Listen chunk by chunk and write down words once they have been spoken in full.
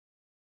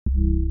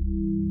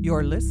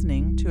You're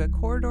listening to a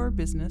Corridor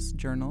Business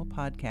Journal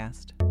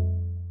podcast.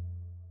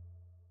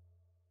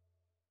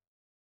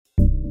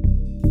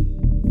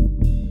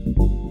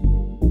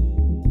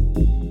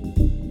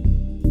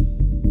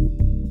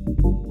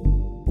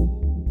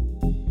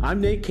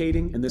 I'm Nate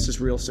Kading, and this is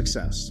Real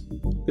Success.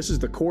 This is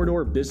the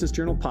Corridor Business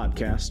Journal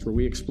podcast, where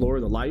we explore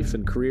the life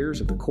and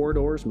careers of the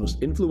Corridor's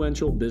most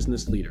influential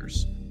business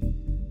leaders.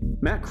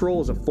 Matt Kroll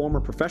is a former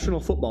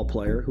professional football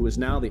player who is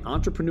now the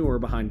entrepreneur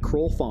behind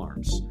Kroll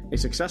Farms, a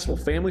successful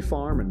family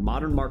farm and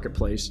modern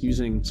marketplace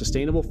using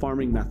sustainable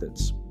farming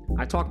methods.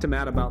 I talked to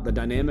Matt about the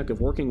dynamic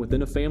of working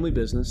within a family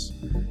business,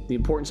 the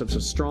importance of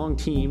a strong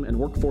team and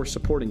workforce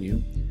supporting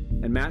you,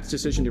 and Matt's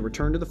decision to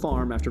return to the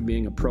farm after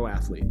being a pro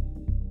athlete.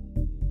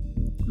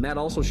 Matt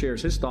also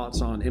shares his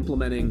thoughts on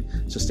implementing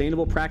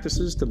sustainable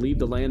practices to leave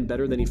the land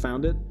better than he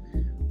found it,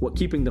 what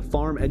keeping the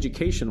farm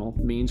educational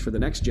means for the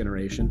next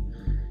generation,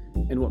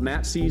 and what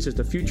Matt sees as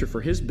the future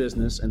for his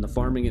business and the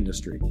farming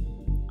industry.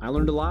 I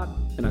learned a lot,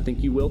 and I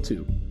think you will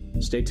too.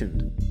 Stay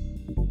tuned.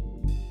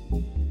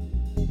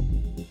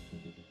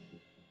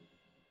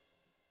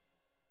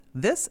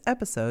 This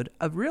episode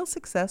of Real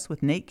Success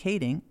with Nate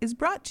Kading is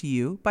brought to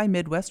you by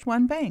Midwest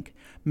One Bank.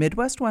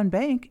 Midwest One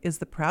Bank is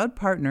the proud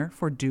partner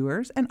for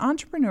doers and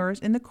entrepreneurs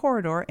in the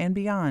corridor and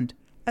beyond.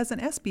 As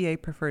an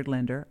SBA preferred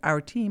lender, our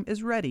team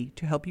is ready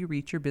to help you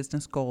reach your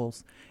business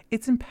goals.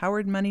 It's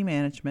empowered money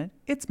management.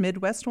 It's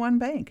Midwest One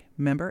Bank,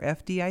 member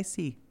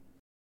FDIC.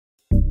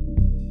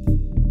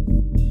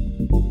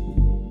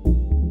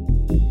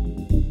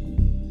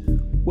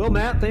 Well,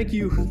 Matt, thank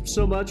you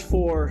so much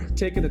for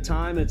taking the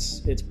time.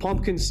 It's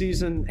pumpkin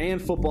season and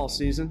football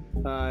season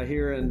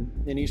here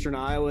in Eastern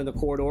Iowa in the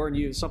corridor,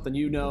 and something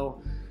you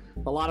know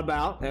a lot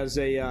about as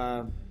a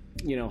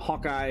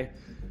Hawkeye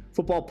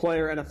football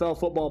player, NFL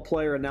football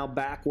player, and now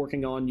back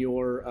working on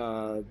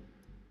your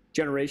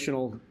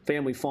generational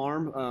family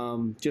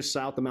farm just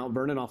south of Mount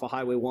Vernon off of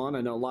Highway 1.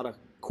 I know a lot of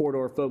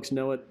corridor folks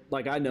know it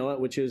like I know it,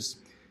 which is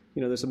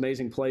this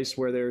amazing place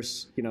where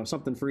there's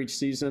something for each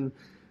season.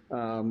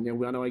 I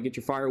know I get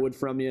your firewood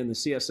from you and the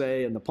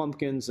CSA and the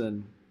pumpkins,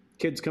 and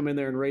kids come in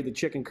there and raid the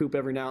chicken coop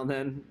every now and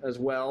then as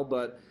well.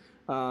 But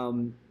I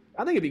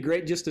think it'd be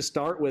great just to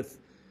start with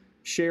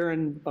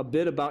sharing a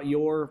bit about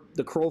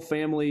the Kroll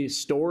family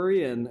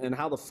story and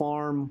how the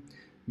farm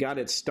got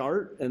its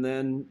start. And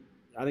then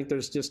I think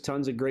there's just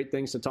tons of great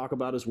things to talk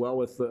about as well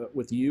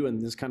with you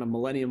and this kind of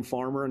millennium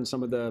farmer and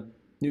some of the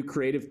new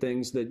creative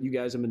things that you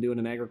guys have been doing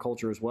in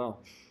agriculture as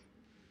well.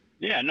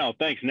 Yeah, no,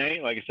 thanks,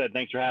 Nate. Like I said,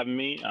 thanks for having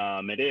me.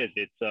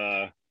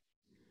 It's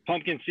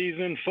pumpkin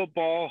season,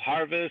 football,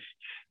 harvest,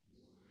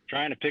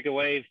 trying to pick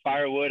away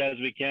firewood as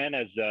we can,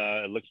 as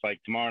it looks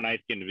like tomorrow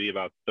night's going to be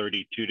about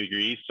 32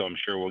 degrees. So I'm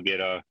sure we'll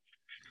get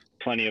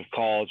plenty of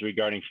calls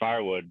regarding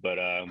firewood. But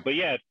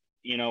yeah,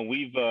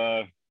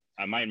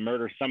 I might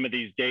murder some of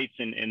these dates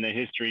in the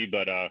history,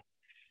 but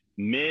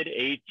mid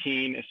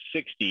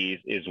 1860s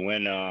is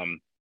when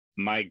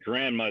my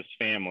grandma's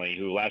family,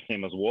 who last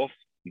name was Wolf,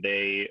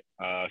 they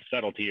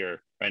settled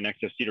here right next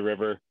to Cedar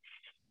River,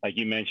 like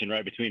you mentioned,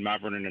 right between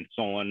Mount Vernon and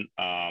Solon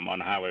on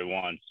Highway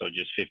 1. So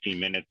just 15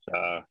 minutes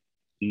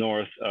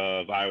north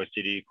of Iowa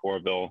City,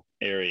 Coralville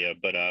area.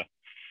 But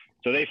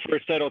so they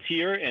first settled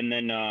here. And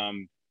then,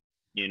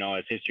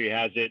 as history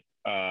has it,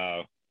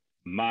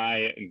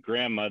 my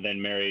grandma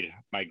then married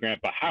my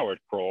grandpa Howard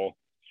Kroll,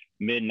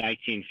 mid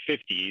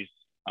 1950s.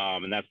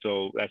 And that's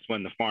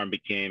when the farm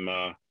became,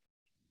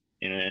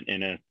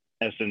 in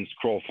essence,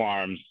 Kroll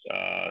Farms.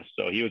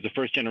 So he was the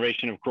first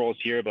generation of Krolls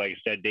here, but like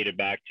I said, dated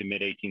back to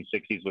mid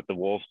 1860s with the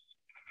Wolves.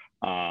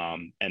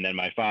 And then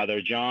my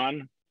father,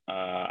 John,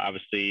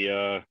 obviously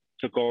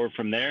took over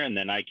from there. And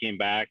then I came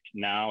back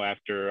now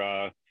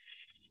after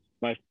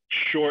my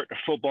short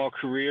football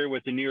career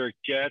with the New York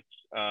Jets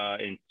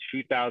in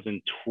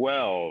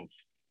 2012.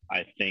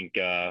 I think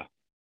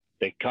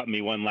they cut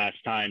me one last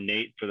time,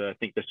 Nate, for the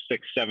 6th,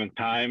 7th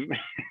time,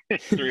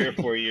 3 or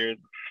 4 years.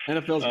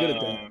 NFL's good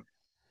at that.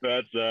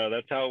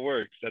 That's how it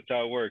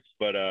works.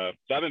 But so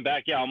I've been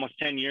back, almost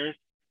 10 years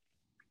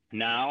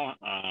now.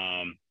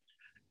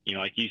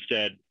 Like you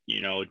said,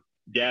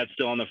 dad's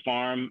still on the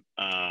farm.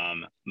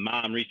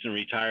 Mom recently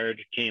retired,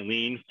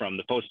 Kayleen, from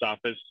the post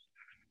office.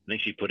 I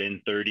think she put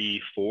in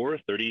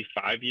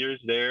 35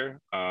 years there.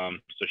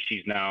 So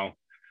she's now,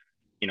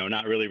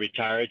 not really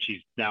retired.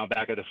 She's now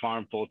back at the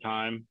farm full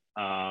time.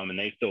 And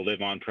they still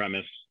live on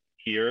premise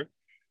here.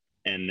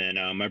 And then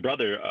my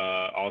brother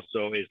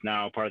also is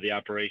now part of the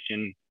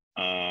operation.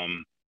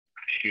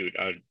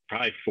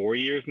 Probably 4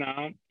 years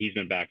now. He's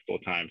been back full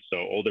time. So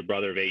older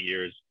brother of 8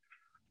 years.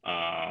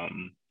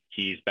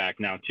 He's back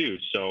now too.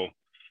 So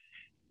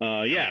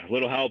a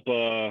little help.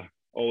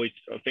 Always,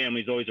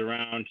 family's always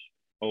around.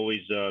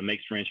 Always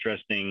makes for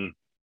interesting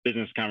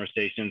business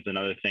conversations and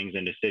other things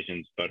and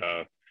decisions. But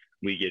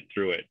we get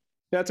through it.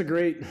 That's a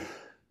great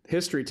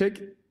history. Take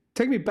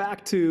me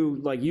back to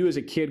like you as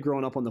a kid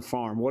growing up on the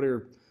farm. What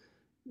are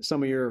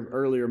some of your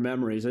earlier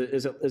memories?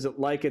 Is it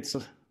like it's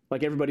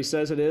like everybody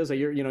says it is? That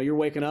you're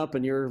waking up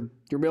and you're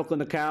milking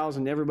the cows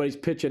and everybody's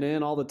pitching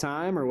in all the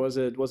time, or was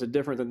it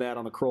different than that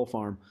on the Kroll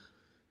farm?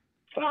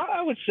 So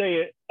I would say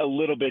it a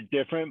little bit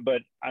different,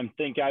 but I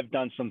think I've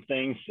done some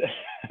things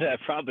that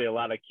probably a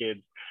lot of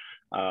kids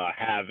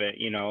haven't.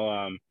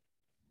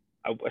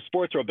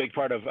 Sports were a big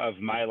part of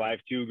my life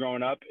too,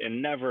 growing up,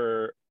 and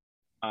never,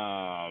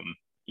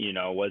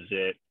 was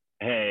it,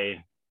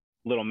 hey,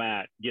 little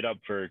Matt, get up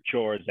for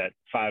chores at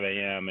 5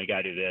 a.m. I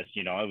got to do this.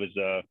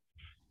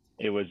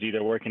 It was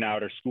either working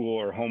out or school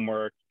or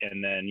homework,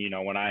 and then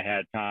when I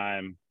had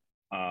time,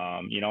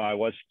 I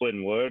was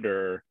splitting wood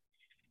or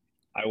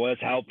I was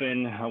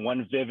helping.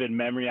 One vivid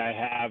memory I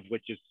have,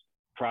 which is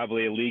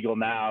probably illegal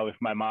now if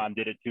my mom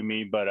did it to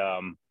me, but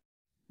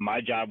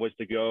my job was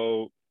to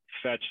go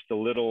fetch the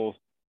little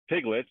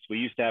piglets. We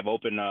used to have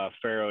open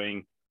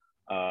farrowing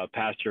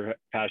pasture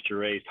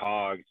raised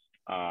hogs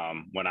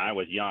when I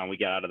was young. We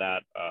got out of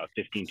that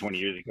 15, 20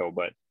 years ago,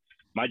 but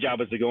my job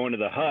was to go into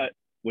the hut,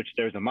 which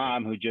there's a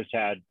mom who just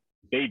had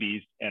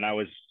babies, and I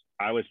was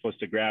supposed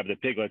to grab the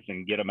piglets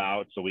and get them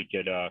out so we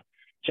could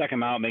check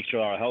them out, make sure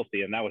they're all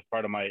healthy. And that was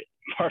part of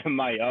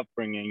my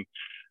upbringing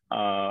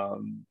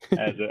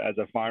as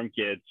a farm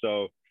kid.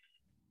 So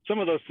some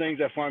of those things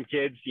that farm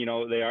kids,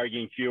 they are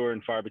getting fewer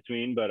and far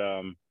between, but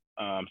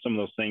some of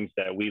those things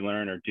that we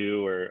learn or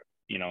do or,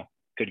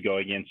 could go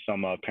against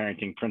some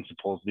parenting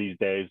principles these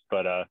days.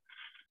 But are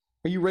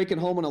you raking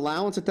home an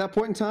allowance at that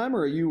point in time,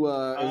 or are you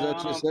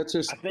is that's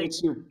just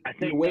it's your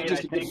wages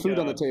to get food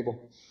on the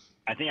table?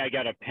 I think I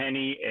got a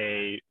penny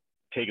a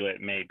piglet,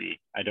 maybe.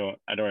 I don't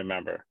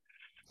remember.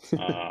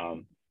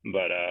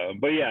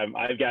 But yeah,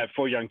 I've got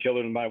 4 young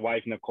children, my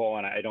wife Nicole,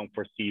 and I don't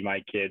foresee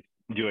my kids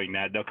doing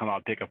that. They'll come out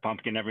and pick a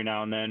pumpkin every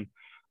now and then,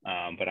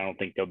 but I don't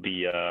think they'll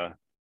be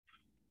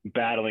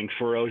battling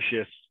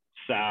ferocious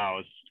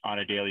sows on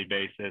a daily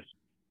basis.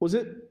 Was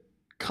it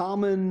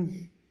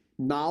common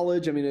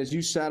knowledge? I mean, as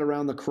you sat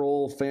around the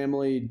Kroll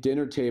family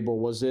dinner table,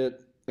 was it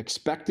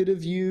expected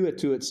of you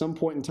to at some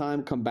point in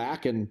time come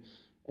back and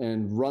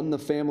run the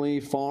family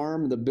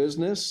farm, the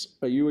business?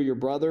 You or your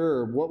brother,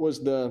 or what was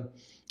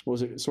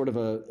it sort of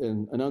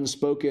an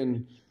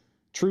unspoken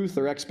truth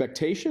or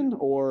expectation,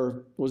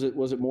 or was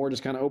it more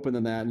just kind of open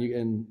than that?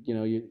 And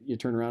you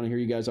turn around and here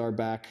you guys are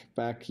back,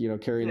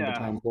 carrying the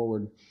baton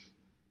forward.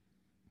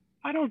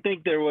 I don't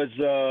think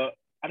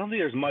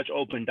there's much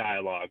open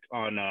dialogue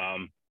on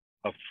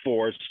a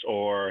force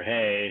or,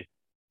 hey,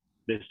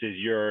 this is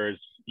yours,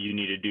 you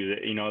need to do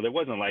that. There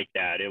wasn't like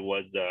that. It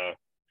was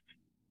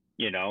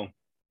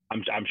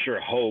I'm sure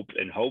hope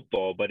and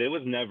hopeful, but it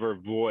was never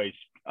voiced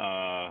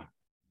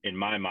in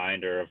my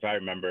mind, or if I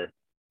remember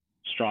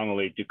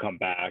strongly to come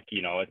back.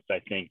 It's, I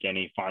think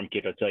any farm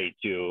kid will tell you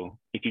too,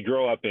 if you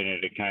grow up in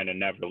it, it kind of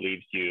never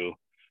leaves you.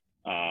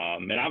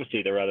 And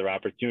obviously there were other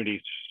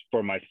opportunities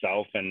for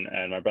myself and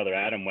my brother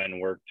Adam went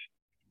and worked,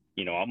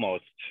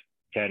 almost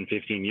 10,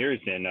 15 years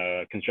in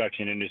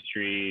construction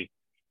industry,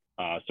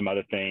 some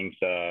other things,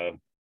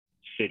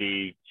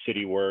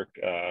 city work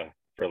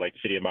for like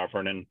City of Mount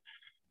Vernon.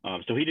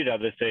 So he did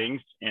other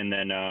things. And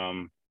then,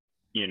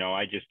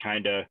 I just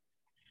kind of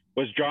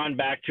was drawn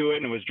back to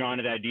it and was drawn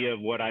to the idea of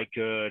what I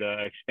could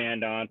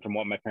expand on from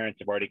what my parents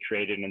have already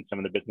created and some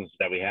of the businesses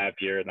that we have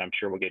here, and I'm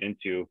sure we'll get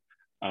into.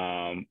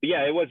 But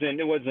yeah, it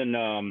wasn't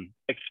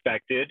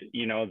expected.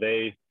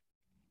 They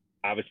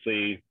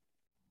obviously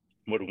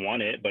would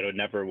want it, but it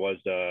never was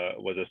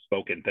a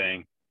spoken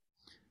thing.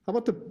 How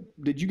about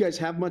did you guys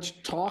have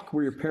much talk?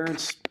 Were your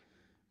parents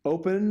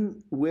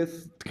open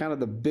with kind of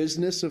the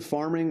business of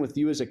farming with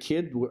you as a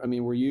kid? I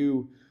mean, were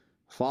you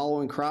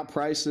following crop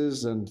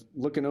prices and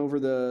looking over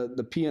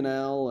the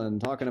P&L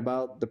and talking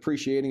about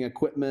depreciating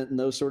equipment and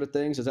those sort of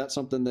things? Is that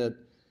something that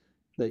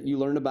you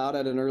learned about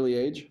at an early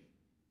age?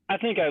 I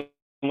think I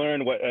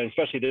learned what,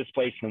 especially this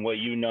place and what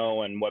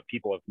and what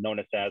people have known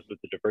us as with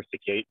the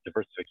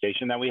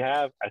diversification that we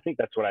have. I think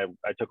that's what I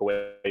took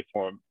away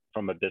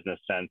from a business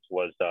sense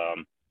was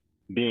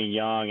being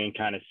young and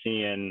kind of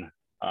seeing,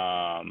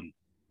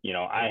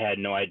 I had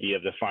no idea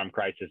of the farm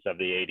crisis of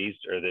the 80s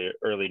or the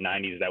early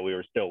 90s that we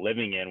were still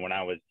living in when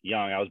I was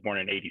young. I was born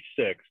in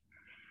 86.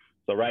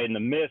 So right in the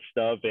midst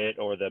of it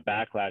or the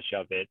backlash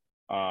of it,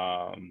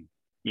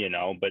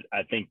 but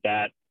I think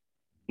that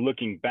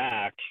looking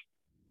back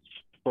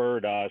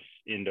spurred us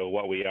into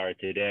what we are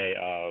today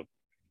of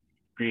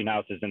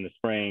greenhouses in the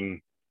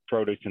spring,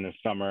 produce in the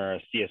summer,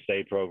 a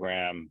CSA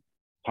program,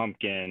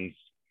 pumpkins,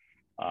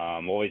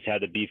 always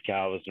had the beef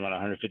cows, around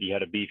 150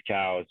 head of beef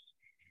cows.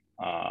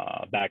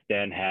 Back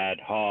then had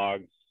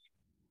hogs.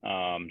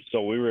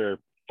 So we were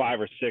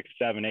 5 or 6,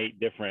 7, 8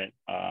 different,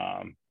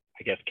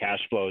 cash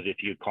flows, if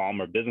you call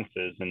them, or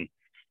businesses. And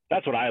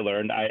that's what I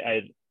learned.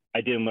 I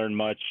didn't learn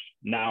much.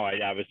 Now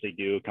I obviously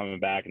do coming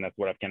back. And that's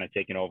what I've kind of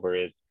taken over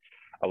is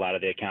a lot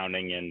of the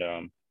accounting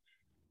and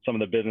some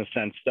of the business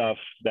sense stuff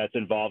that's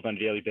involved on a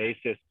daily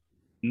basis.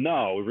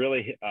 No,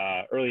 really,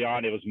 early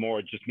on, it was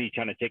more just me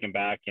kind of taking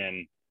back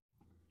and,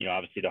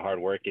 obviously the hard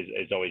work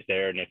is always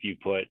there. And if you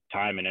put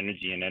time and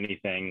energy in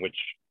anything, which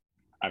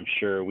I'm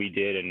sure we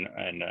did,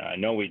 and I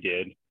know we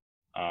did,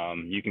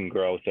 you can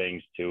grow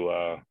things to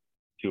a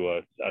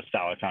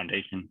solid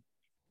foundation.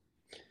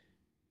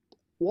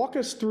 Walk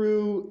us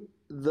through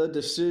the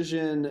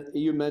decision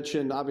you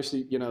mentioned.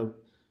 Obviously,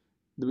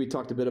 we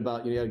talked a bit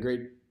about, you had a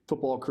great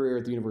football career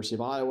at the University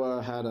of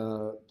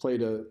Iowa,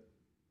 played a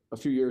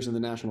few years in the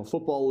National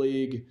Football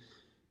League.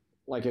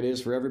 Like it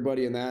is for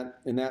everybody in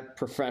that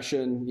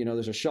profession,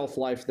 there's a shelf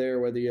life there,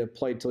 whether you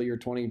play till you're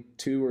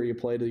 22 or you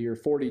play till you're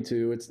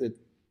 42.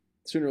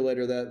 Sooner or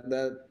later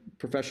that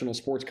professional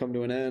sports come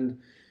to an end.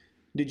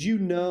 Had you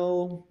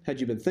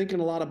been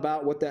thinking a lot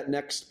about what that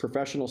next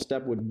professional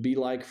step would be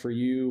like for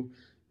you?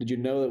 Did you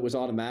know it was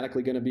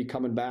automatically going to be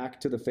coming back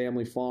to the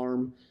family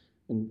farm,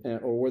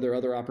 or were there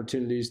other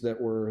opportunities that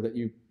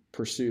you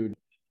pursued?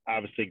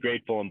 Obviously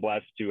grateful and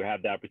blessed to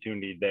have the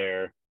opportunity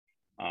there.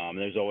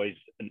 There's always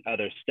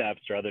other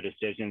steps or other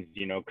decisions,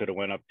 could have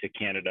went up to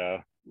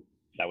Canada.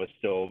 That was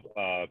still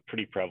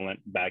pretty prevalent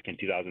back in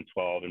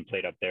 2012 and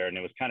played up there. And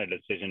it was kind of a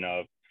decision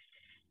of,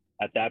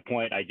 at that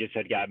point, I just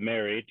had got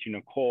married to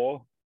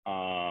Nicole.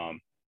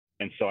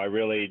 And so I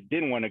really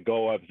didn't want to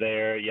go up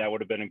there. Yeah, it would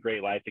have been a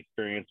great life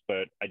experience,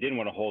 but I didn't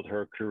want to hold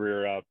her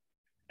career up.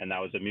 And that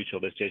was a mutual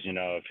decision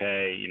of,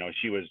 hey,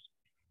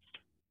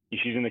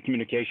 she's in the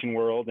communication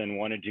world and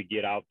wanted to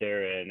get out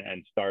there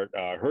and start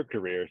her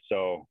career.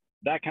 So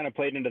that kind of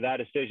played into that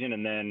decision.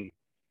 And then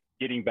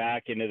getting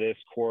back into this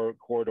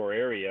corridor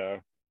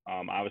area,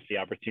 obviously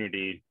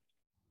opportunity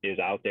is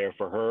out there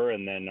for her.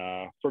 And then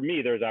for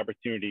me, there's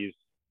opportunities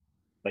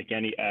like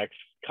any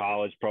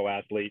ex-college pro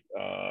athlete,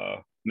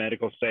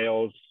 medical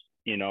sales,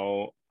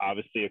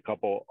 obviously a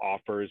couple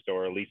offers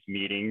or at least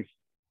meetings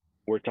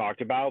were talked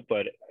about,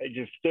 but it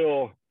just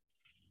still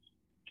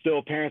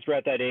parents were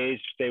at that age.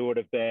 They would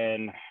have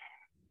been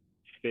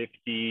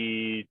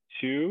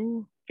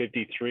 52,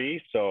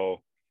 53.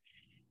 So,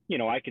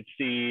 I could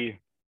see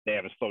they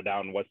haven't slowed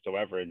down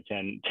whatsoever in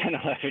 10,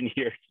 11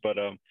 years. But,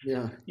 at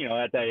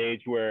that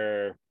age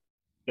where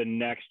the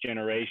next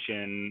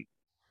generation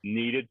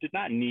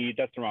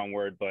that's the wrong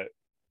word, but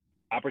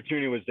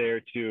opportunity was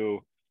there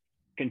to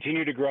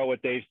continue to grow what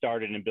they've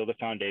started and build a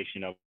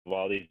foundation of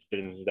all these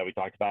businesses that we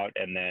talked about,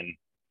 and then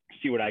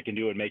see what I can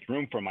do and make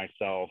room for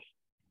myself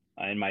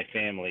and my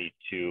family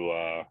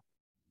to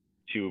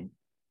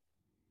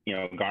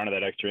garner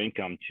that extra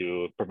income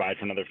to provide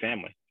for another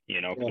family.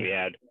 Because we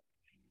had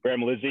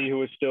Grandma Lizzie, who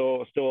was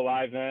still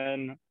alive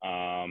then.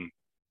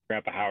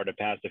 Grandpa Howard had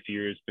passed a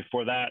few years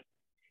before that,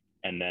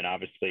 and then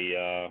obviously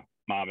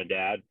Mom and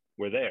Dad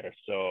were there.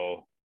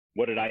 So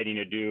what did I need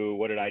to do?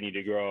 What did I need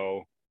to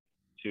grow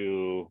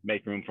to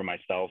make room for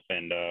myself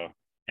and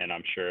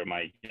I'm sure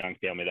my young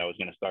family that was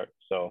going to start.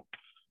 So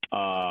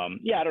I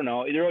don't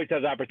know. There always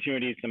has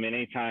opportunities. I mean,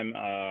 anytime,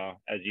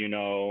 as you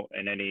know,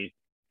 and any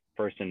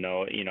person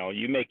know,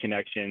 you make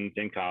connections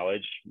in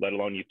college, let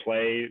alone you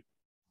play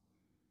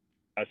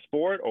a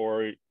sport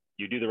or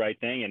you do the right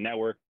thing and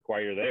network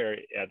while you're there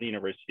at the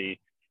university.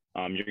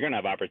 You're going to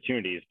have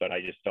opportunities, but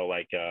I just felt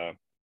like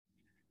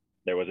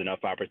there was enough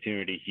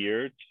opportunity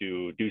here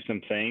to do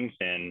some things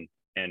and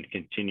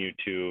continue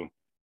to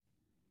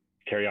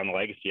carry on the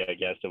legacy, I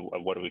guess,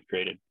 of what we've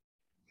created.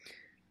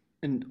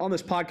 And on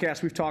this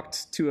podcast, we've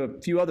talked to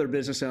a few other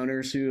business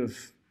owners who have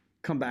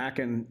come back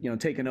and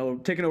taken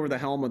over the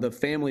helm of the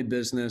family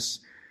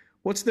business.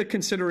 What's the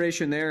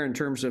consideration there in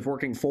terms of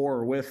working for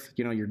or with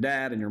your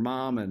dad and your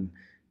mom and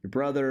your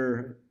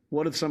brother?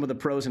 What are some of the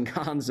pros and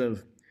cons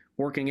of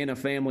working in a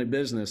family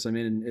business? I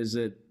mean, is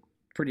it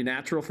pretty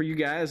natural for you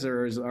guys,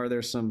 or are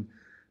there some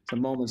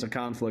moments of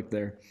conflict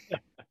there?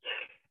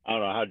 I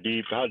don't know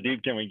how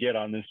deep can we get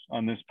on this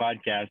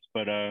podcast,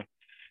 but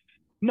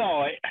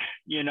no,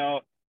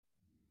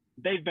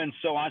 they've been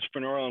so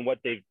entrepreneurial in what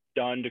they've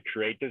done to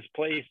create this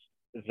place.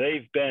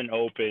 They've been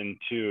open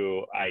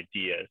to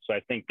ideas. So I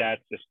think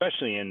that's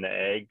especially in the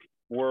egg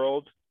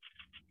world,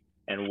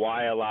 and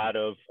why a lot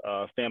of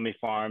family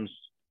farms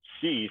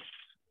cease,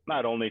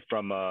 not only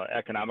from an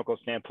economical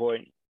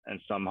standpoint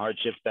and some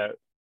hardships that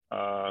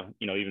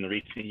even the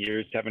recent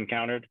years have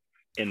encountered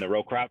in the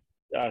row crop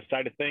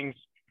side of things.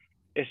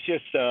 It's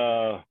just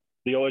the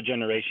older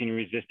generation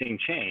resisting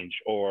change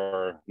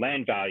or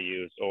land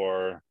values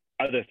or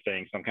other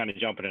things. So I'm kind of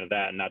jumping into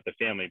that and not the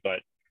family.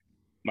 But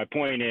my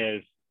point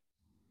is,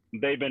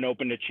 they've been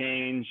open to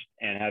change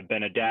and have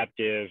been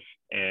adaptive.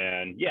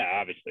 And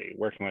obviously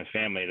working with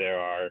family, there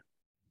are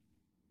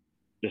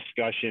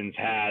discussions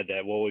had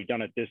that, well, we've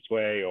done it this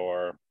way,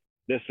 or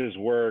this has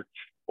worked,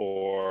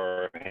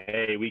 or,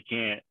 hey,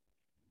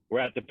 we're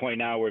at the point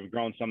now where we've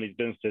grown some of these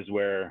businesses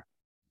where,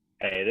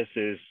 hey, this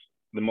is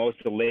the most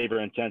labor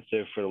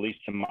intensive for the least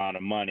amount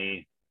of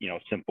money,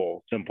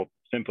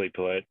 simply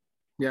put.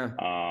 Yeah.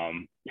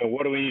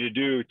 What do we need to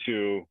do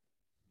to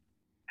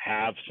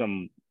have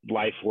some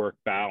life work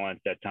balance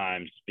at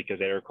times,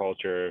 because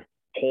agriculture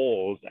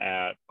pulls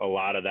at a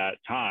lot of that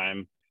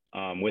time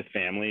with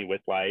family,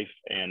 with life,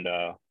 and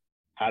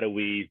how do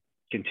we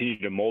continue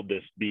to mold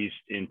this beast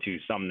into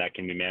something that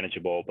can be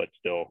manageable but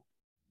still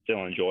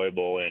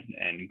enjoyable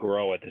and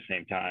grow at the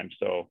same time.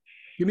 So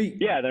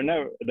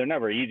they're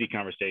never easy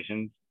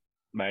conversations.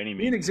 by any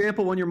Be an means.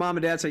 example when your mom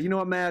and dad say, you know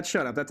what, Matt,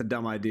 shut up. That's a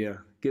dumb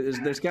idea. There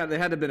had to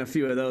have been a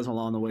few of those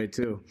along the way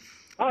too.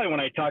 Probably when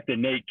I talk to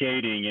Nate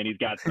Kading and he's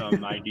got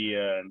some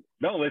idea, and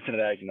don't listen to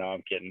that. No,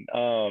 I'm kidding.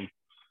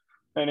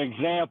 An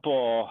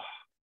example,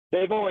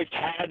 they've always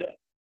had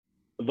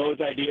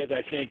those ideas.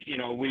 I think,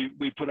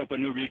 we put up a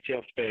new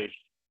retail space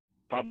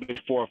probably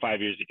 4 or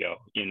 5 years ago.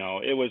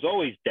 It was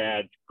always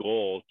Dad's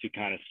goal to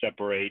kind of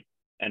separate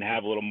and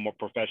have a little more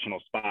professional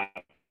spot.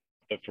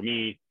 But for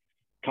me,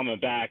 coming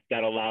back,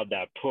 that allowed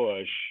that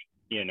push,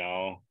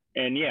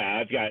 and yeah,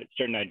 I've got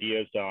certain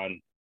ideas on,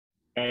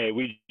 hey,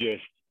 we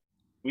just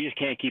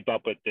can't keep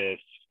up with this.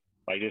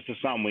 Like, this is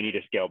something we need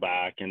to scale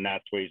back. And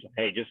that's where he's,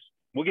 hey,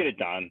 we'll get it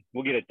done.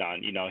 We'll get it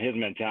done. His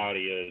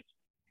mentality is,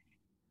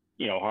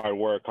 hard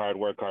work.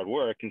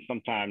 And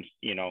sometimes,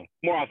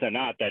 more often than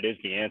not, that is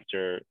the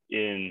answer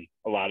in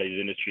a lot of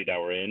the industry that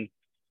we're in.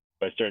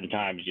 But at certain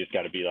times, you just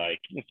got to be like,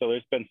 so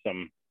there's been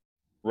some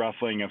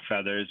ruffling of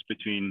feathers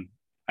between,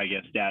 I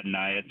guess, Dad and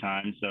I at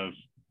times of,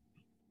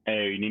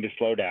 hey, you need to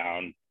slow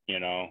down,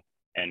 and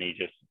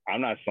I'm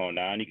not slowing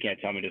down. You can't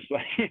tell me to slow.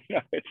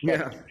 It's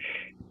like,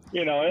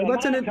 I'm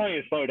not telling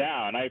you to slow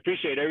down. I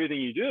appreciate everything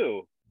you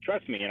do.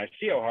 Trust me, and I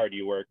see how hard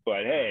you work.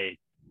 But hey,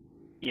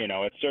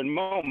 at certain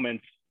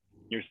moments,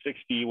 you're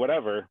 60,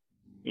 whatever,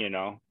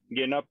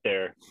 getting up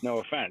there. No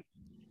offense.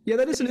 Yeah,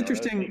 that is an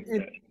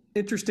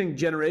interesting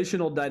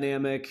generational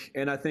dynamic,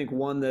 and I think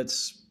one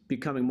that's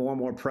becoming more and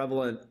more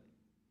prevalent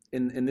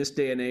in this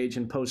day and age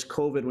and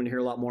post-COVID, when you hear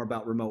a lot more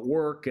about remote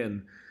work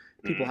and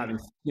people having,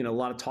 a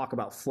lot of talk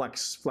about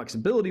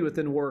flexibility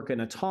within work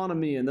and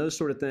autonomy and those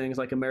sort of things.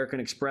 Like American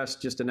Express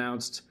just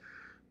announced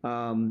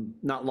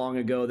not long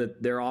ago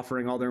that they're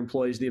offering all their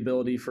employees the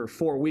ability for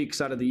 4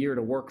 weeks out of the year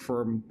to work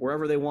from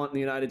wherever they want in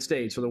the United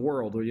States or the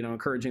world, or,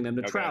 encouraging them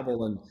to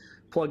travel and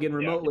plug in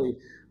remotely.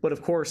 Yeah. But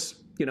of course,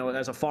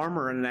 as a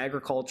farmer and in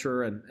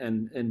agriculture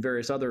and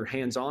various other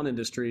hands-on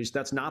industries,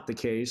 that's not the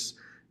case.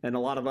 And a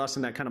lot of us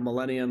in that kind of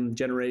millennium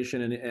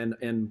generation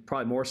and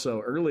probably more so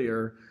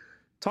earlier,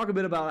 talk a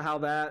bit about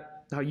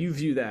how you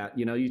view that.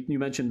 You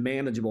mentioned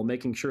manageable,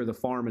 making sure the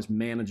farm is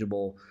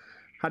manageable.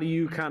 How do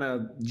you kind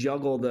of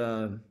juggle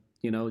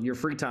your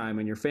free time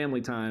and your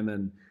family time,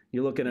 and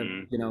you're looking at,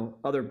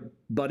 other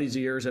buddies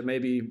of yours that may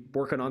be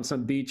working on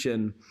some beach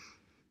in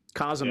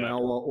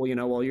Cozumel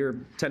while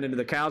you're tending to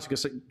the cows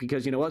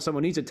because you know what,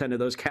 someone needs to tend to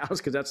those cows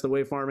because that's the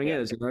way farming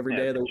is. Every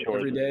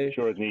day.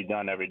 Chores need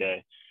done every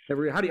day.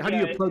 How do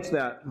you approach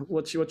that?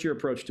 What's your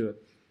approach to it?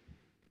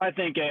 I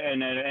think,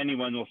 and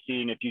anyone will see,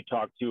 and if you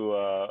talk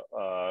to,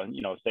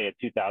 say a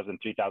 2,000,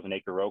 3,000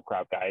 acre row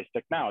crop guy, is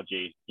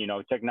technology.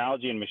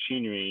 Technology and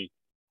machinery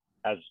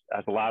has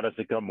allowed us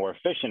to become more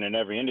efficient in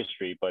every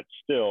industry, but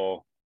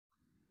still,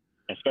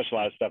 and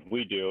specialized stuff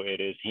we do,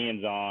 it is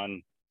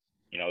hands-on.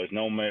 There's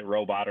no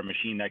robot or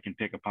machine that can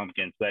pick a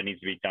pumpkin, so that needs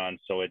to be done.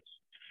 So it's,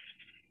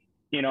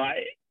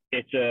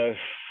 it's a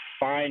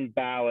fine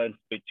balance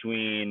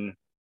between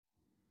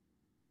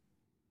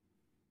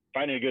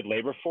finding a good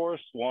labor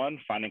force,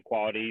 finding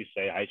quality,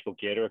 say a high school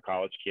kid or a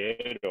college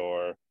kid,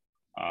 or,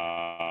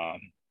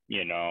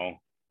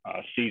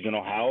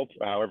 seasonal help,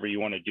 however you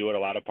want to do it, a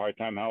lot of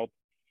part-time help.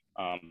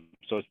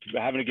 So it's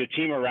having a good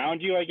team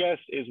around you, I guess,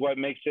 is what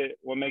makes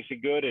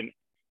it good. And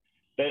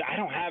that I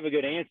don't have a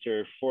good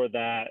answer for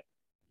that,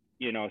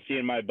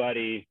 seeing my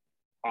buddy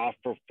off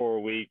for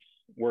 4 weeks,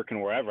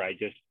 working wherever. I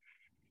just,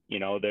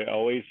 they're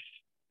always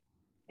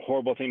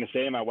horrible thing to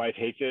say. My wife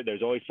hates it.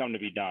 There's always something to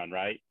be done,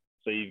 right?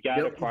 So you've got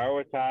to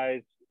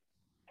prioritize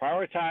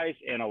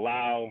and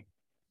allow,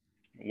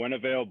 when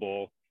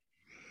available,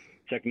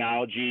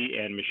 technology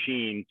and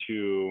machine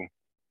to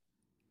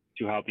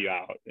help you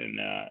out. And,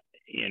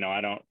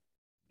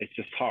 it's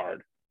just hard.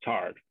 It's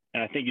hard.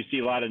 And I think you see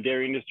a lot in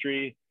dairy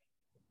industry,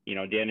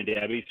 Dan and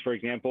Debbie's, for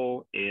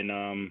example, in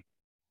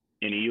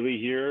Ely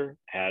here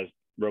has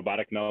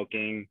robotic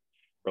milking,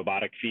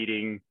 robotic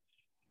feeding.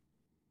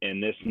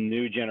 And this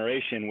new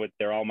generation,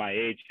 they're all my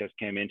age, just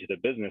came into the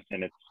business,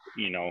 and it's,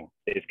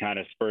 they've kind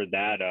of spurred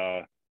that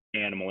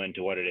animal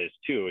into what it is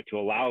too, to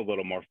allow a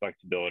little more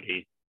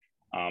flexibility.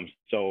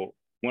 So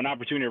when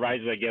opportunity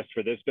arises, I guess,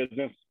 for this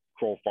business,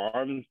 Kroll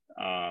Farms,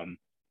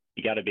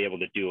 you got to be able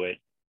to do it,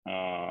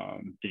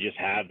 to just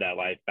have that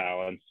life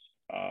balance.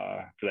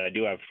 Because I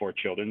do have 4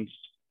 children,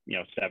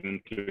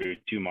 7 through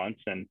 2 months,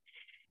 and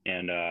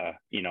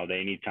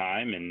they need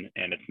time, and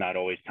it's not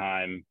always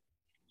time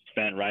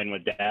spent riding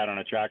with Dad on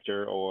a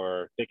tractor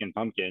or picking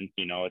pumpkins.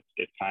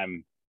 It's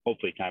time,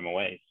 hopefully time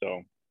away.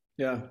 So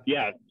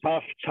yeah,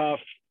 tough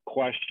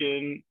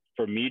question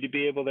for me to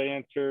be able to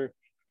answer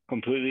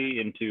completely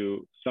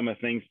into some of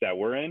the things that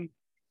we're in,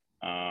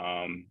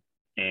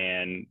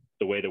 and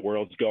the way the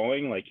world's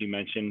going, like you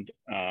mentioned,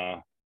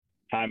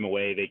 time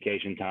away,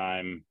 vacation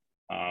time.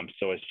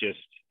 So it's just,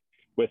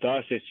 with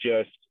us, it's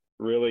just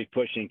really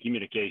pushing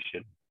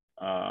communication.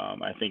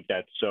 I think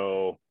that's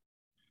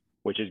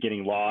which is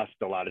getting lost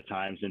a lot of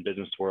times in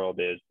business world,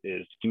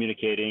 is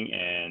communicating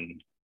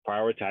and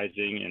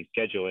prioritizing and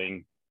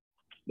scheduling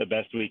the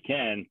best we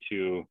can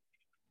to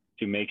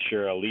to make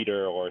sure a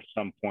leader or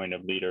some point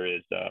of leader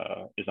is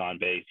on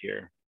base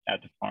here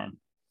at the farm.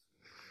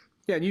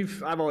 Yeah,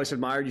 and I've always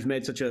admired you've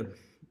made such a,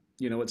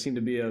 what seemed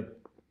to be a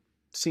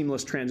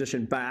seamless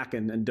transition back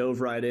and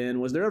dove right in.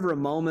 Was there ever a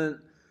moment,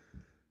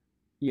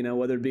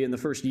 whether it be in the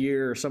first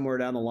year or somewhere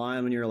down the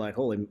line when you're like,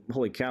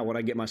 holy cow, what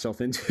I get myself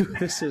into?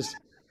 This is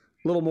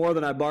a little more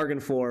than I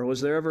bargained for.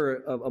 Was there ever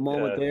a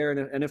moment there?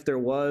 And if there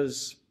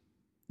was,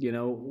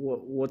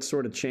 what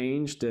sort of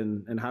changed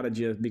and how did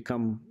you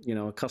become,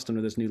 accustomed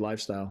to this new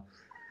lifestyle?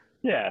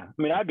 Yeah.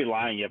 I mean, I'd be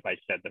lying if I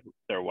said that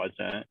there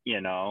wasn't,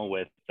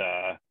 with,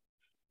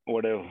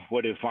 what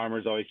do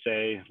farmers always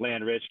say?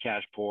 Land rich,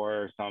 cash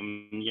poor.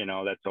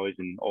 That's always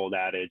an old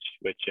adage,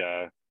 which,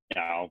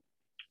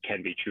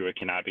 can be true. It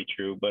cannot be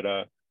true. But,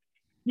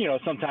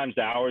 sometimes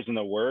the hours and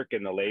the work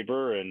and the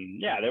labor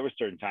and there were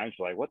certain times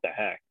like, what the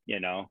heck,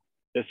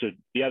 this is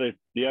the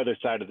other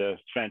side of the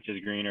fence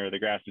is greener. The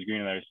grass is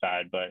greener on the other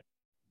side. But,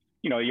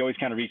 you always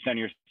kind of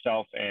recenter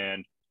yourself,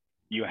 and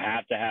you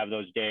have to have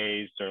those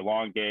days or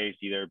long days,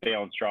 either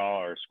baling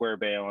straw or square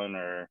baling,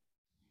 or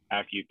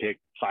after you pick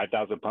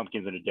 5,000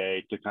 pumpkins in a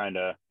day, to kind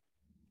of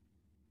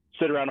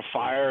sit around a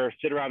fire, or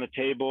sit around the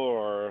table,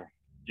 or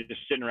just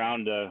sitting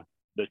around the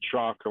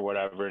truck or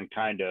whatever, and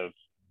kind of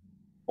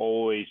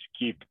always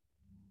keep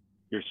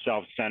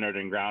yourself centered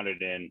and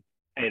grounded in,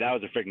 hey, that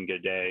was a freaking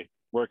good day.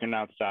 Working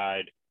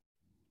outside,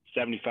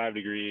 75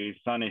 degrees,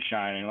 sun is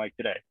shining like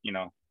today,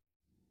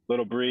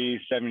 little breeze,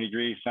 70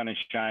 degrees, sun is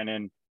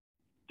shining.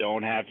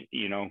 Don't have,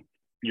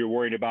 you're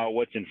worried about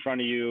what's in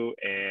front of you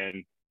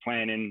and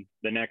planning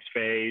the next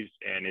phase,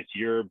 and it's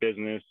your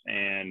business.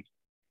 And,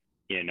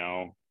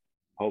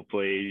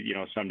 hopefully,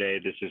 someday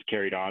this is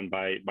carried on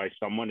by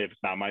someone. If it's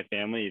not my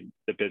family,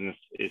 the business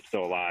is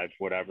still alive,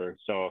 whatever.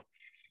 So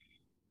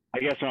I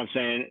guess what I'm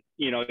saying,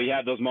 you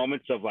have those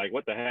moments of like,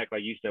 what the heck,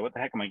 like you said, what the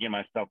heck am I getting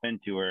myself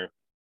into? Or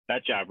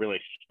that job really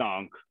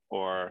stunk,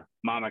 or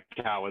mama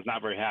cow was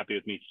not very happy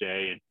with me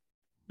today and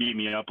beat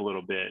me up a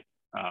little bit.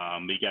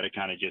 You got to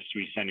kind of just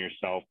recenter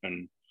yourself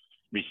and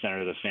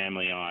recenter the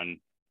family on,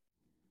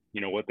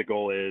 what the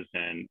goal is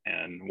and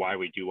why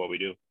we do what we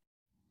do.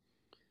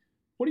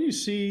 What do you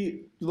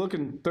see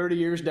looking 30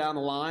 years down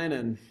the line,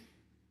 and,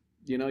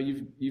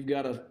 you've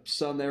got a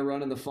son there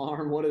running the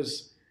farm? What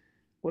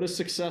does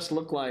success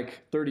look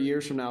like 30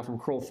 years from now from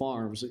Kroll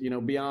Farms,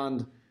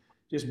 beyond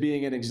just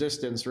being in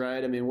existence,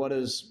 right? I mean,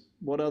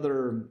 what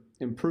other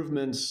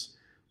improvements,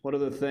 what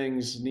other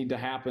things need to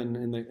happen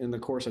in the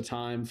course of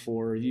time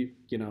for you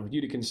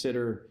to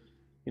consider,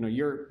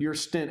 your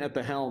stint at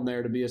the helm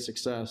there to be a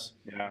success?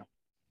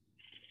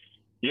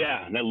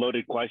 Yeah, that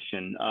loaded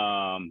question.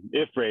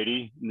 If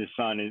Brady, the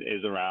son,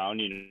 is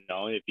around,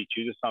 if he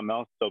chooses something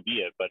else, so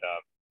be it. But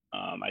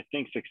I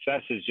think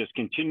success is just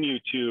continue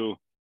to.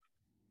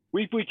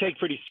 We take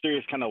pretty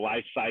serious kind of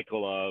life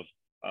cycle of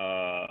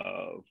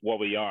what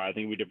we are. I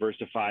think we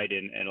diversified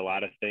in a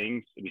lot of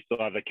things. We still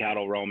have the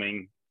cattle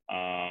roaming,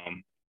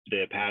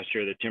 the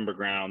pasture, the timber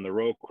ground, the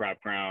row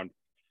crop ground.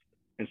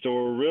 And so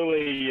we're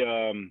really,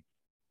 I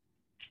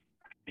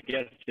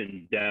guess,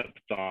 in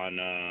depth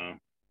on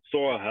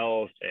soil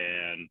health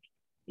and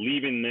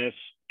leaving this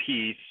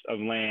piece of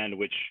land,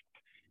 which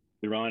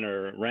we run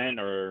or rent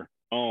or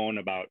own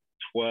about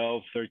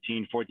 12,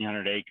 13,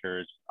 1,400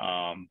 acres.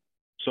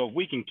 So if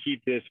we can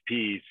keep this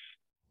piece,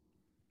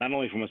 not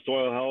only from a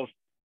soil health,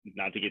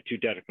 not to get too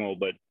technical,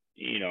 but,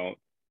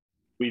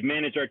 we've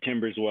managed our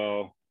timbers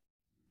well.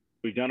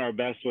 We've done our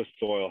best with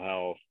soil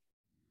health.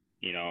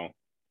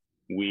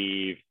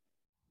 We've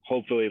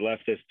hopefully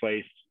left this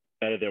place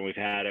better than we've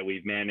had it.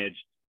 We've managed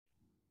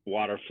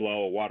water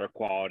flow, water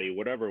quality,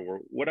 whatever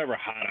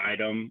hot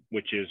item,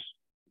 which is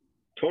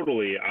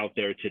totally out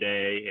there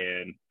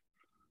today. And,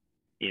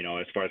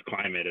 as far as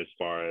climate, as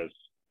far as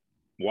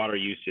water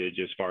usage,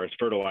 as far as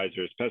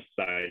fertilizers,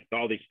 pesticides,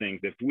 all these things,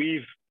 if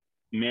we've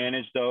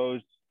managed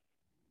those,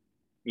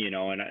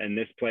 and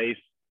this place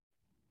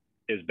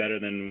is better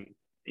than,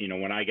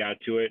 when I got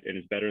to it, and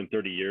it's better in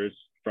 30 years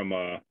from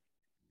a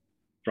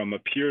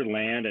pure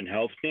land and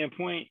health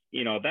standpoint,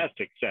 that's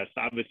success.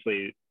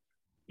 Obviously,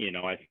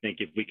 I think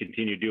if we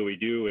continue to do what we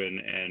do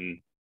and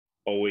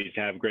always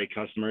have great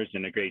customers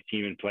and a great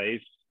team in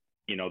place,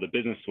 the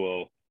business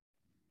will,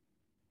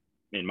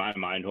 in my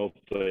mind,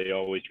 hopefully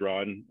always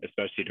run,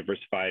 especially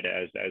diversified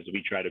as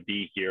we try to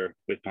be here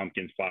with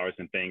pumpkins, flowers,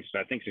 and things. So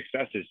I think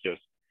success is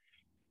just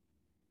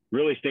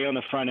really stay on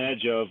the front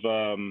edge of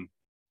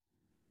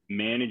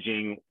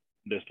managing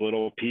this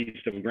little piece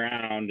of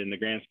ground in the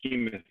grand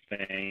scheme of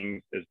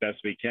things as best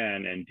we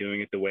can, and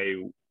doing it the way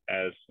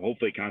as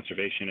hopefully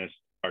conservationists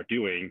are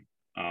doing.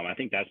 I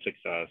think that's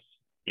success.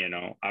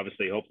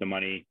 Obviously hope the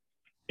money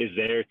is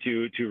there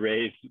to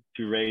raise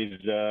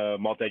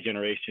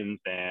multi-generations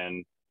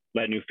and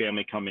let new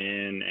family come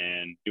in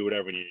and do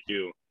whatever we need to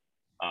do.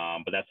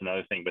 But that's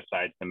another thing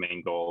besides the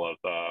main goal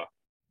of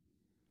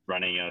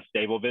running a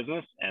stable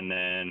business, and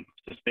then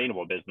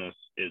sustainable business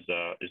is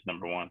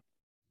number one.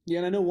 Yeah,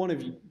 and I know one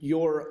of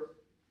your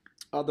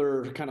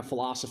other kind of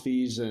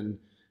philosophies and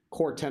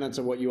core tenets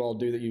of what you all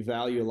do that you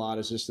value a lot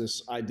is just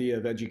this idea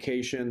of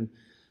education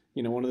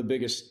one of the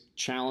biggest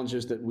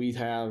challenges that we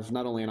have,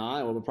 not only in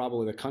Iowa, but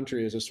probably the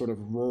country, is a sort of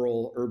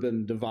rural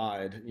urban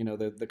divide.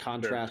 The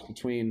contrast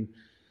between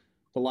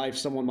the life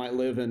someone might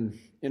live in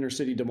inner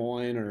city Des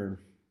Moines or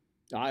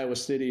Iowa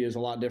City is a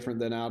lot different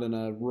than out in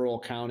a rural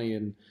county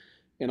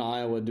in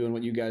Iowa doing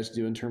what you guys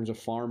do in terms of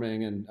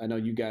farming. And I know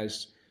you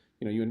guys,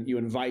 you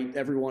invite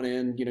everyone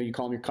in, you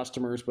call them your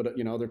customers, but,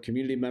 other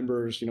community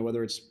members,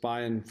 whether it's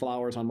buying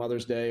flowers on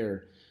Mother's Day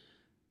or,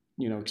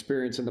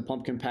 experiencing the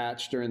pumpkin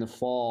patch during the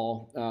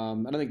fall.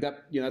 And I think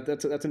that,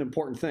 that's an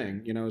important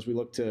thing, as we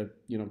look to,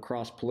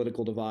 cross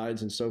political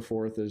divides and so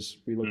forth, as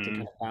we look to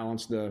kind of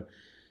balance the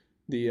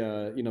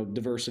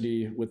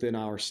diversity within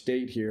our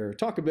state here.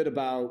 Talk a bit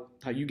about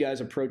how you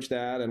guys approach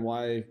that and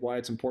why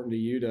it's important to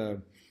you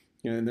to,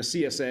 and the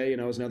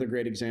CSA, is another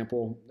great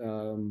example,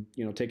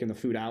 taking the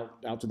food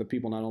out to the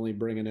people, not only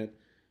bringing it,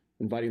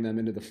 inviting them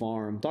into the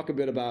farm. Talk a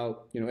bit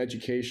about,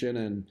 education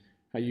and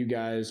how you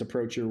guys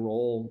approach your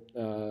role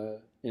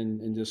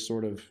in just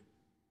sort of,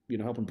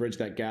 helping bridge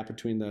that gap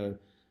between the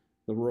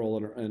rural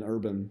and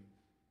urban.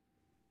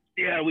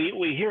 Yeah,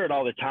 we hear it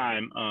all the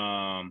time,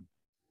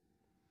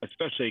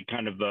 especially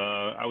kind of,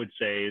 I would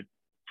say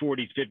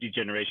 40s, 50s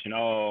generation.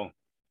 Oh,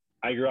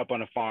 I grew up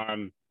on a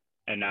farm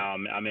and now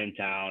I'm in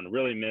town,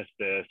 really miss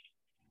this,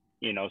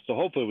 so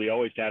hopefully we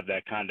always have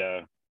that kind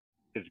of,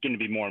 it's going to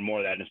be more and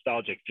more that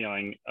nostalgic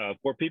feeling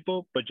for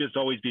people, but just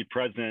always be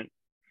present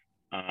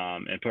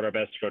and put our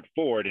best foot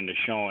forward into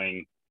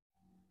showing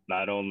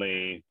not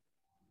only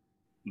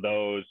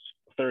those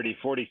 30,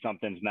 40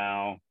 somethings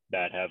now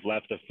that have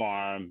left the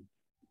farm,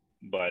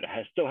 but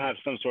still have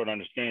some sort of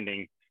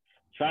understanding,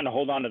 trying to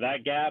hold on to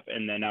that gap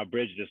and then now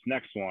bridge this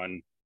next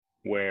one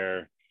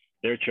where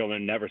their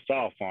children never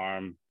saw a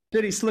farm.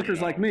 City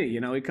slickers like me,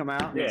 we come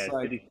out. And yeah, it's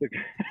like...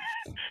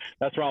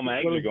 that's where all my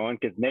eggs are going,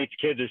 because Nate's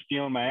kids are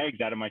stealing my eggs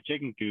out of my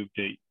chicken coop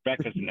to eat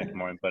breakfast the next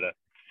morning. But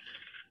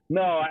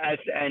no,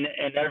 and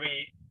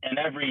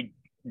every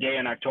day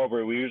in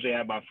October, we usually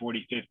have about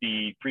 40,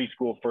 50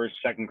 preschool, first,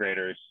 second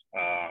graders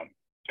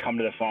come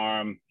to the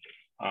farm.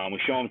 We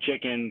show them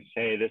chickens.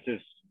 Hey, this is,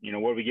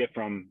 what do we get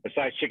from,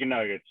 besides chicken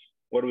nuggets,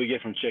 what do we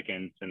get from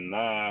chickens? And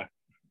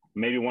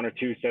maybe one or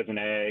two says an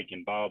egg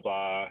and blah,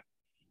 blah,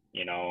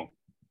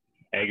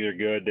 eggs are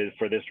good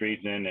for this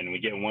reason. And we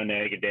get one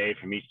egg a day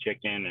from each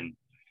chicken. And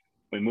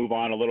we move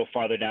on a little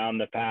farther down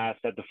the path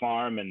at the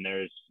farm, and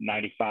there's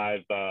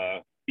 95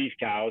 beef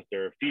cows.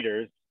 They're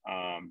feeders,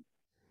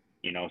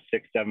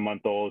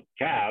 6-7-month-old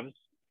calves,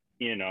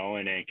 and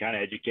then kind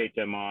of educate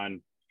them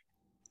on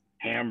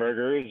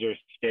hamburgers or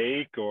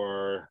steak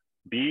or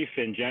beef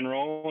in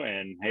general.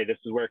 And hey, this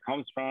is where it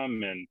comes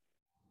from. And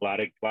a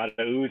lot of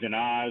oohs and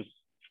ahs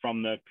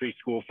from the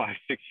preschool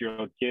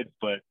 5-6-year-old kids,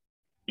 but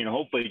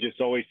hopefully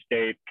just always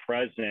stay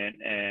present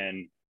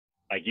and,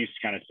 like you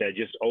kind of said,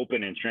 just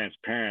open and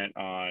transparent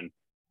on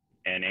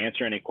and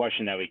answer any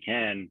question that we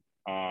can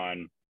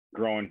on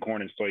growing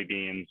corn and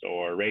soybeans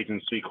or raising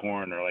sweet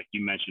corn, or like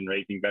you mentioned,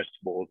 raising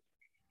vegetables,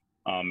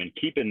 and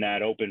keeping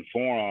that open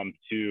forum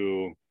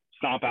to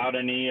stomp out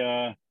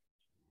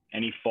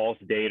any false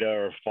data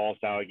or false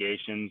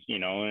allegations,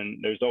 and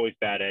there's always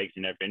bad eggs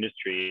in every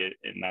industry.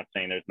 And not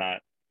saying there's not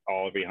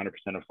every 100%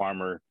 of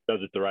farmer does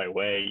it the right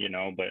way,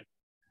 but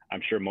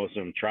I'm sure most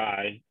of them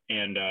try.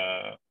 And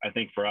I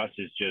think for us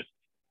is just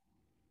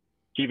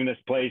keeping this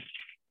place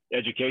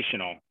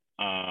educational,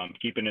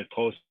 keeping as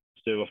close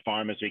to a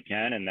farm as we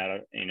can. And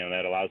that,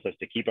 that allows us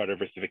to keep our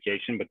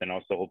diversification, but then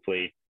also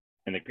hopefully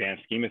in the grand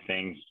scheme of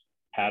things,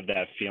 have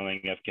that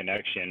feeling of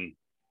connection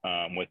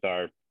with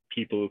our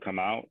people who come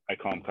out. I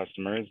call them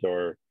customers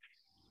or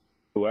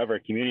whoever,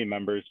 community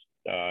members,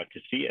 to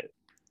see it.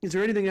 Is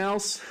there anything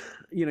else?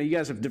 You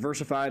guys have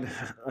diversified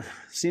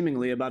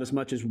seemingly about as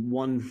much as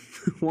one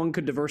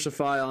could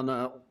diversify on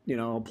a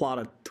plot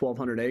of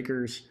 1,200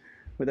 acres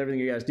with everything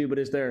you guys do. But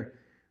is there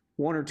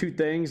one or two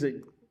things that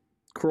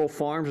Kroll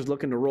Farms is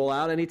looking to roll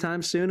out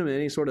anytime soon? I mean,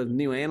 any sort of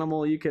new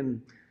animal you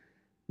can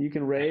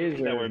raise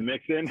that we're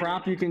mixing,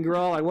 crop you can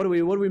grow? Like, what are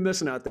we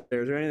missing out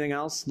there? Is there anything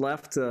else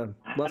left? I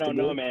don't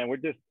know, man.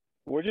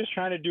 We're just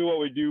trying to do what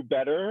we do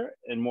better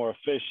and more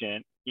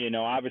efficient.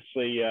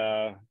 Obviously,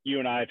 you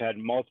and I have had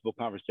multiple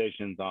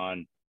conversations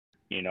on,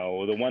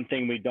 the one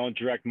thing we don't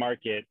direct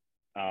market,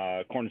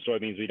 corn and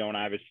soybeans, we don't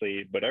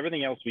obviously, but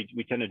everything else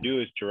we tend to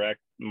do is direct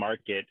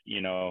market,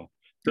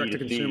 direct to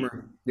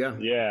consumer. Yeah.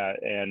 Yeah.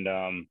 And,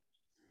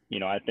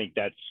 I think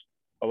that's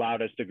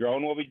allowed us to grow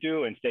in what we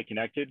do and stay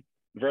connected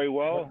very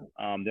well.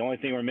 The only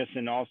thing we're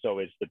missing also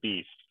is the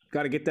beef.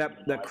 Got to get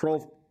that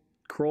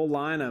Kroll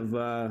line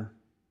of,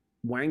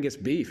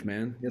 Wangus beef,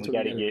 man. That's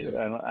what we gotta get.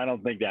 I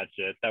don't think that's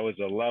it. That was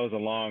a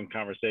long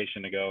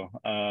conversation ago.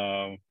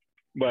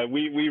 But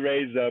we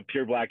raise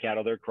pure black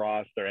cattle. They're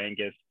crossed. They're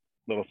Angus,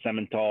 little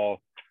Simmental,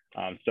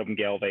 Southern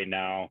Galvay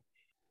now.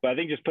 But I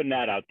think just putting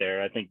that out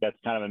there, I think that's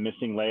kind of a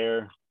missing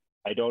layer.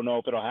 I don't know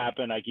if it'll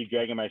happen. I keep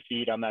dragging my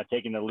feet. I'm not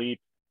taking the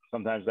leap.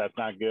 Sometimes that's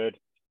not good.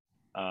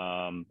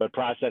 But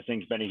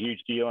processing's been a huge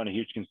deal and a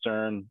huge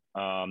concern,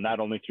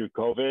 not only through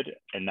COVID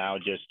and now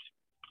just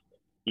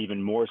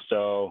even more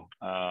so.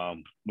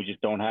 We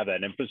just don't have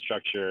that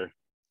infrastructure,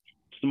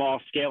 small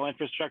scale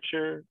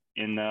infrastructure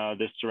in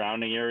this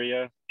surrounding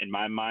area. In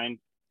my mind,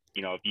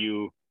 if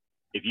you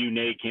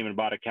Nate came and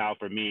bought a cow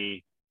for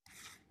me,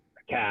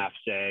 a calf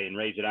say, and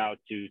raise it out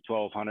to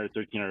 1,200,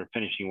 1,300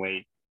 finishing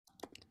weight,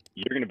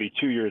 you're going to be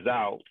 2 years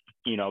out,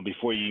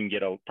 before you can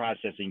get a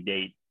processing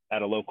date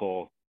at a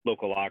local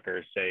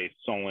locker, say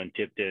Solon,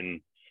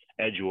 Tipton,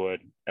 Edgewood,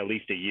 at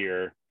least a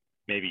year,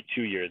 maybe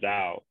 2 years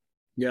out.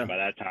 Yeah. And by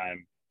that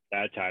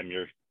time,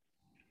 your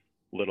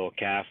little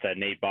calf that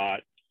Nate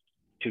bought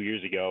 2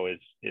 years ago is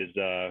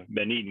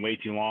been eating way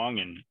too long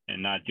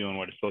and not doing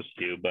what it's supposed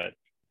to do. But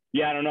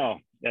yeah, I don't know.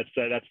 That's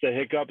the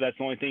hiccup. That's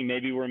the only thing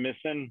maybe we're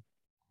missing.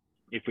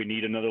 If we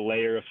need another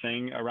layer of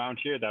thing around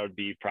here, that would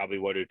be probably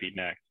what it would be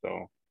next.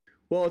 So,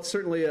 well, it's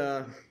certainly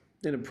an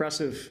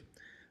impressive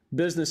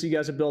business you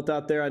guys have built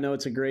out there. I know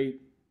it's a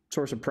great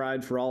source of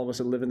pride for all of us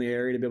that live in the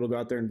area to be able to go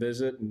out there and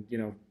visit, and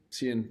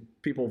seeing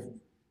people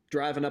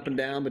driving up and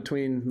down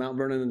between Mount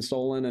Vernon and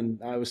Solon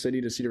and Iowa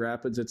City to Cedar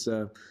Rapids. It's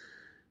a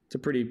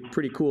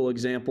pretty cool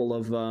example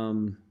of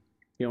an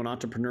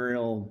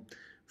entrepreneurial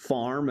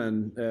farm,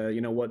 and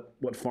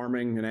what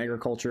farming and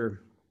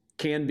agriculture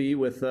can be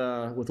with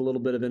a little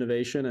bit of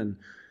innovation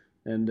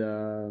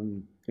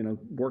and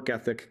work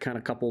ethic kind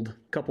of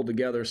coupled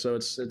together. So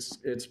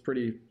it's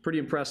pretty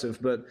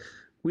impressive. But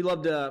we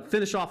love to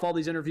finish off all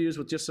these interviews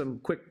with just some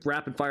quick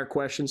rapid fire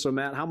questions. So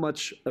Matt, how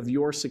much of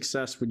your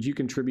success would you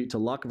contribute to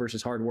luck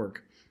versus hard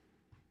work?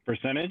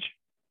 Percentage?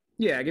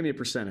 Yeah, give me a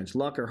percentage.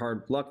 Luck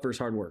versus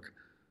hard work.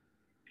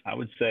 I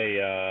would say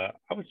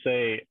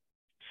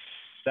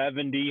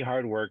 70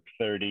 hard work,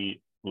 30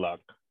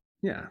 luck.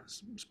 Yeah,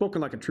 spoken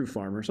like a true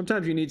farmer.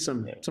 Sometimes you need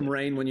some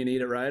rain when you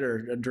need it, right?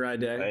 Or a dry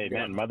day. Hey,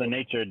 man, Mother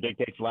Nature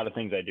dictates a lot of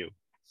things I do.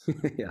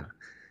 Yeah.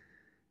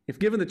 If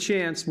given the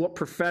chance, what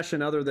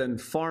profession other than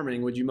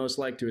farming would you most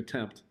like to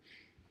attempt?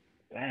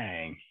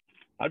 Dang.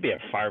 I'd be a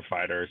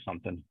firefighter or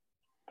something.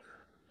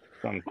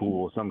 Something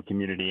cool, some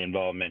community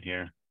involvement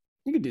here.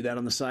 You could do that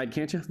on the side,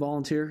 can't you?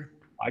 Volunteer?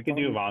 I could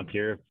do a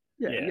volunteer.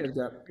 Yeah. You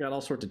got all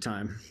sorts of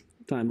time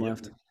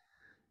left.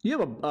 Do you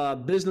have a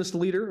business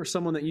leader or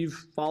someone that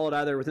you've followed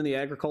either within the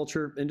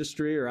agriculture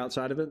industry or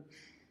outside of it?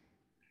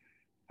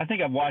 I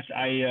think I've watched.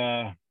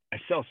 I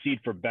sell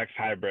seed for Beck's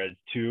hybrids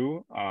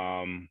too,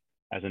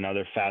 as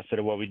another facet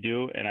of what we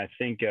do. And I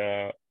think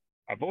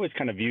I've always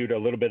kind of viewed a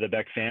little bit of the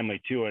Beck family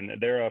too. And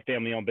they're a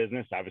family-owned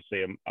business,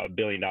 obviously a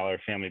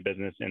billion-dollar family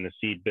business in the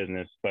seed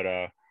business. But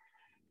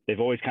they've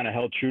always kind of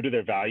held true to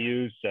their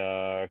values,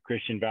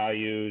 Christian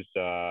values,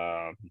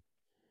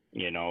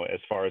 as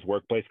far as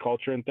workplace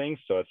culture and things.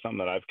 So it's something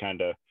that I've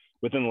kind of,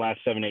 within the last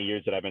 7-8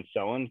 years that I've been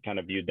selling, kind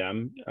of viewed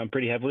them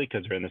pretty heavily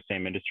because they're in the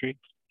same industry.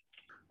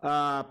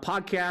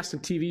 Podcast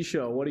and TV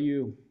show. What are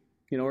you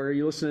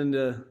listening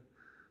to,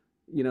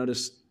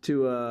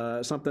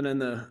 to something in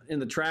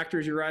the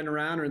tractors you're riding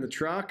around or in the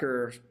truck,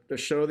 or a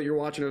show that you're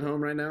watching at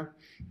home right now?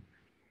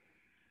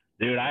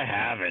 Dude, I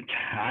haven't,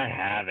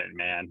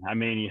 man. I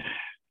mean,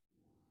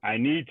 I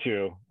need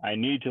to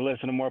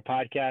listen to more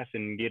podcasts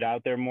and get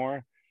out there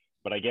more.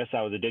 But I guess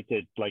I was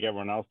addicted, like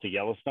everyone else, to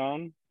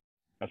Yellowstone.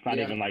 That's not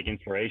even like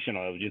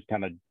inspirational. It was just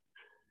kind of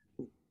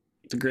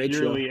it's a great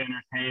purely show.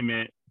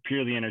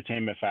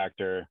 entertainment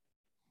factor,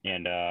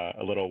 and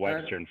a little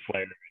Western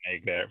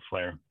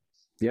flair.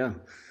 Yeah.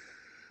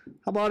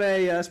 How about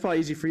that's probably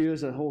easy for you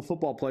as a whole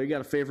football player. You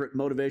got a favorite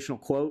motivational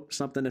quote?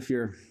 Something if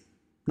you're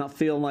not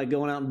feeling like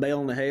going out and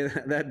baling the hay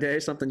that day,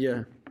 something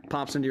you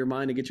pops into your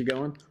mind to get you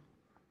going?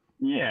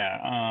 Yeah.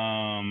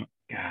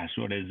 Gosh,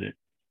 what is it?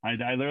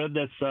 I learned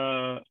this.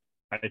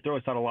 I throw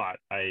this out a lot.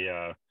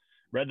 I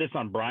read this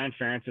on Brian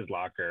Ferentz's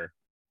locker,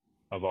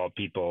 of all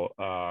people.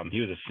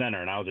 He was a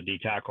center and I was a D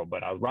tackle,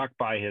 but I was rocked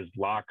by his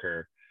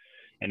locker,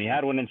 and he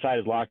had one inside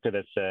his locker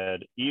that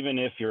said, "Even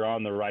if you're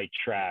on the right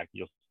track,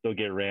 you'll still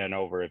get ran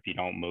over if you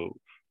don't move."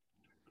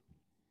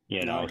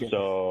 Okay.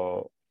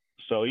 So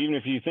even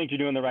if you think you're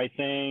doing the right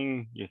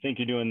thing, you think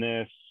you're doing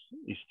this,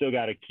 you still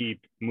got to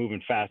keep moving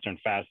faster and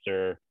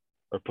faster,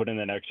 or put in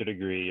that extra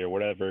degree or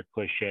whatever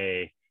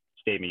cliche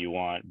statement you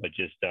want, but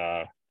just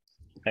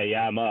hey,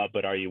 yeah, I'm up,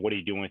 but what are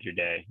you doing with your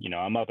day?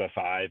 I'm up at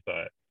 5,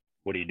 but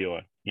what are you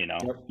doing? You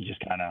just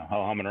kind of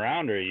humming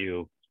around, or are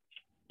you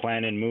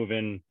planning,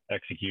 moving,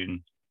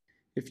 executing?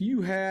 If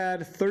you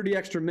had 30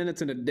 extra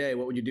minutes in a day,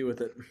 what would you do with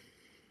it?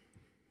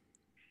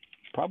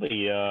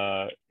 Probably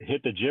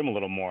hit the gym a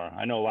little more.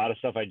 I know a lot of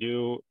stuff I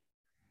do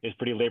is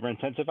pretty labor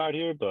intensive out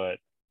here, but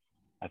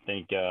I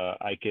think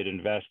I could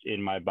invest in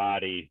my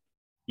body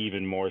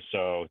even more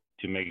so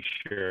to make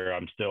sure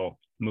I'm still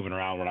moving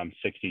around when I'm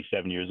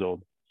 67 years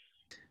old.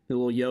 A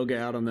little yoga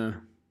out on the.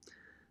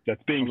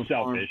 That's being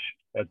selfish.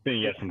 That's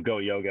being some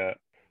goat yoga.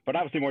 But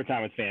obviously more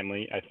time with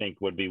family, I think,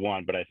 would be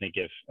one. But I think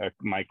if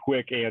my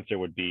quick answer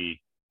would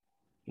be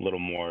a little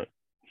more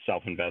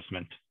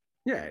self-investment.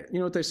 Yeah, you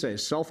know what they say: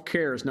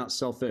 self-care is not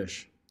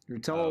selfish.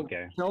 Tell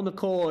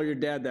Nicole or your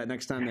dad that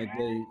next time they're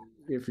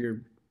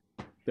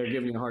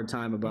giving you a hard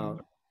time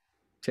about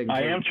taking.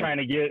 I am trying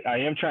to get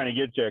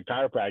to a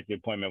chiropractic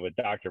appointment with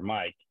Dr.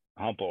 Mike.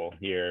 Humble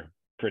here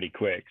pretty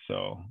quick.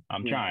 So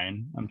I'm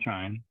trying. And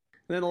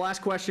then the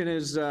last question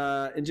is,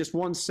 in just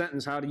one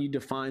sentence, how do you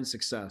define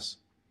success?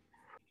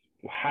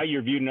 How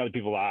you're viewed in other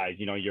people's eyes,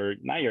 not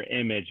your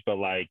image, but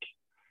like,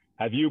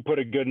 have you put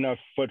a good enough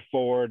foot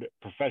forward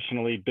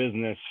professionally,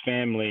 business,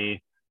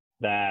 family,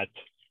 that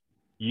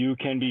you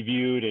can be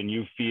viewed and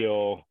you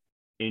feel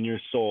in your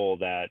soul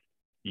that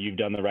you've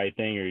done the right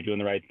thing, or you're doing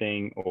the right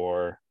thing,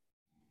 or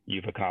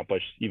you've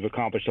accomplished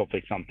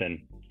hopefully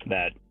something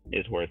that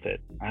is worth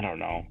it. I don't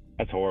know.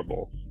 That's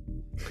horrible.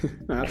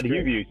 How do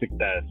you view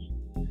success?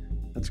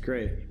 That's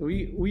great.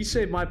 We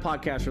saved my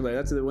podcast for later.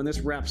 That's when this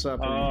wraps up.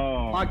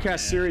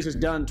 Podcast series is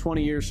done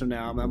 20 years from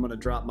now. I'm going to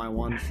drop my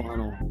one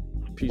final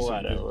piece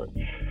of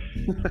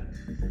it.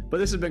 But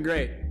this has been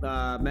great.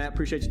 Matt,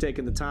 appreciate you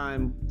taking the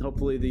time.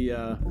 Hopefully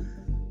the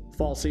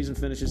fall season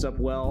finishes up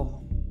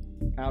well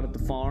out at the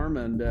farm,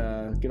 and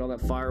get all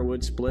that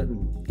firewood split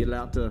and get it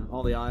out to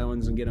all the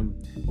Iowans and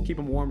keep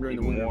them warm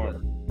during the winter.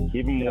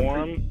 Keep them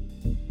warm.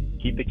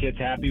 Keep the kids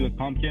happy with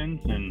pumpkins,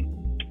 and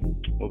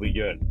we'll be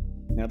good.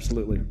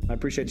 Absolutely. I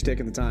appreciate you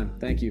taking the time.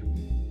 Thank you.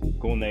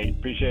 Cool, Nate.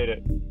 Appreciate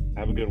it.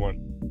 Have a good one.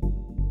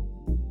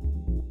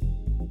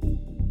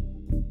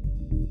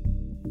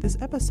 This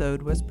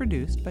episode was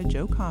produced by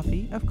Joe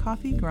Coffey of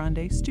Coffee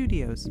Grande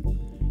Studios.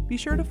 Be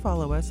sure to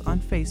follow us on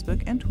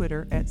Facebook and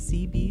Twitter at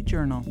CB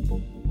Journal.